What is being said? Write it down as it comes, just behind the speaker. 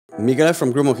Miguel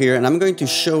from Grumo here, and I'm going to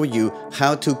show you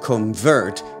how to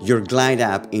convert your Glide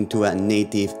app into a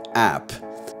native app.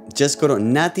 Just go to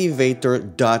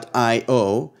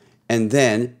nativator.io and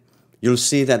then you'll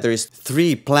see that there is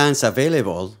 3 plans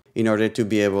available in order to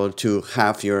be able to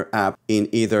have your app in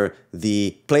either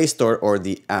the Play Store or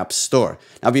the App Store.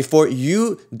 Now, before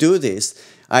you do this,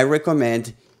 I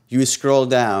recommend you scroll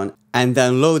down and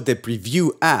download the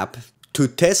preview app to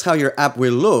test how your app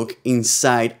will look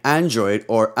inside Android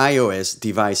or iOS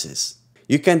devices.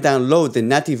 You can download the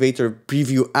Nativator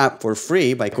preview app for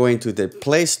free by going to the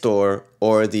Play Store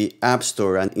or the App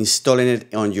Store and installing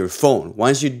it on your phone.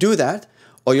 Once you do that,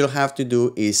 all you'll have to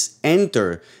do is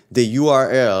enter the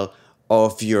URL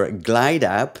of your Glide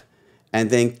app and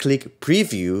then click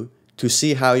preview to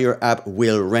see how your app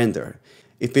will render.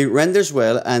 If it renders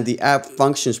well and the app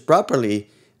functions properly,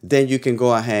 then you can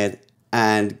go ahead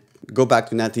and go back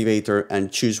to Nativator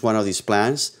and choose one of these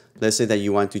plans. Let's say that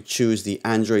you want to choose the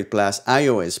Android plus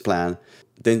iOS plan.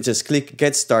 Then just click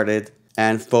Get Started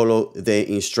and follow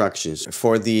the instructions.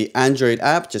 For the Android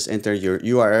app, just enter your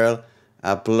URL,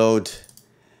 upload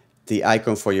the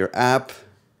icon for your app,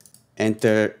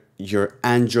 enter your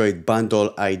Android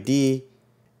bundle ID,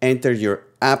 enter your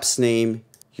app's name,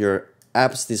 your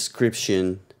app's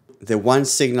description, the one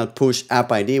signal push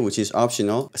app ID, which is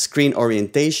optional, screen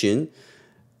orientation,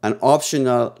 an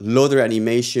optional loader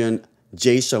animation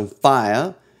JSON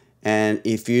file, and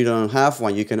if you don't have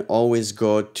one, you can always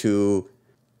go to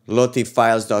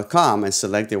lotifiles.com and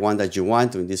select the one that you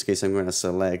want to. In this case, I'm going to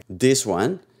select this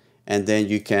one, and then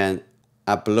you can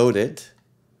upload it.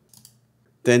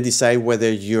 Then decide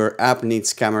whether your app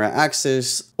needs camera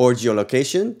access or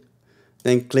geolocation.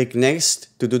 Then click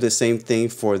Next to do the same thing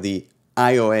for the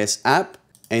iOS app.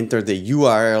 Enter the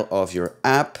URL of your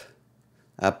app.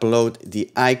 Upload the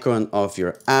icon of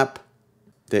your app,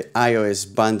 the iOS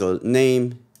bundle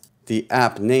name, the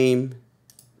app name,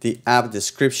 the app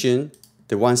description,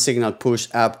 the one signal push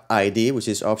app ID, which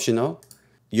is optional,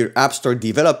 your App Store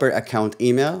developer account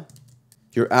email,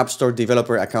 your App Store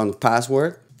developer account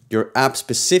password, your app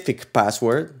specific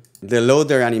password, the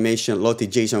loader animation Loti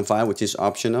JSON file, which is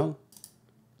optional.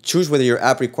 Choose whether your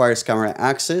app requires camera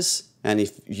access, and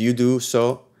if you do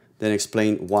so, then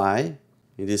explain why.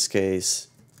 In this case,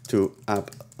 to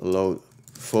upload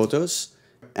photos,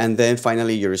 and then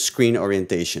finally your screen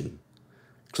orientation.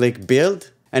 Click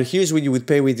Build, and here's what you would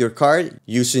pay with your card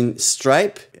using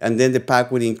Stripe, and then the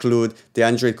pack would include the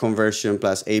Android conversion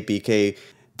plus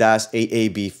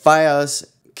APK-AAB files,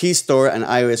 Key Store and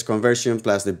iOS conversion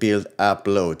plus the build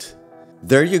upload.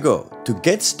 There you go. To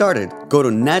get started, go to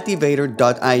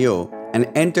nativator.io and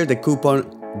enter the coupon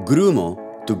GRUMO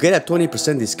to get a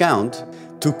 20% discount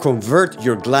to convert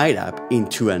your Glide app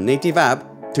into a native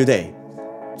app today.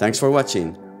 Thanks for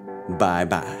watching.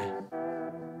 Bye-bye.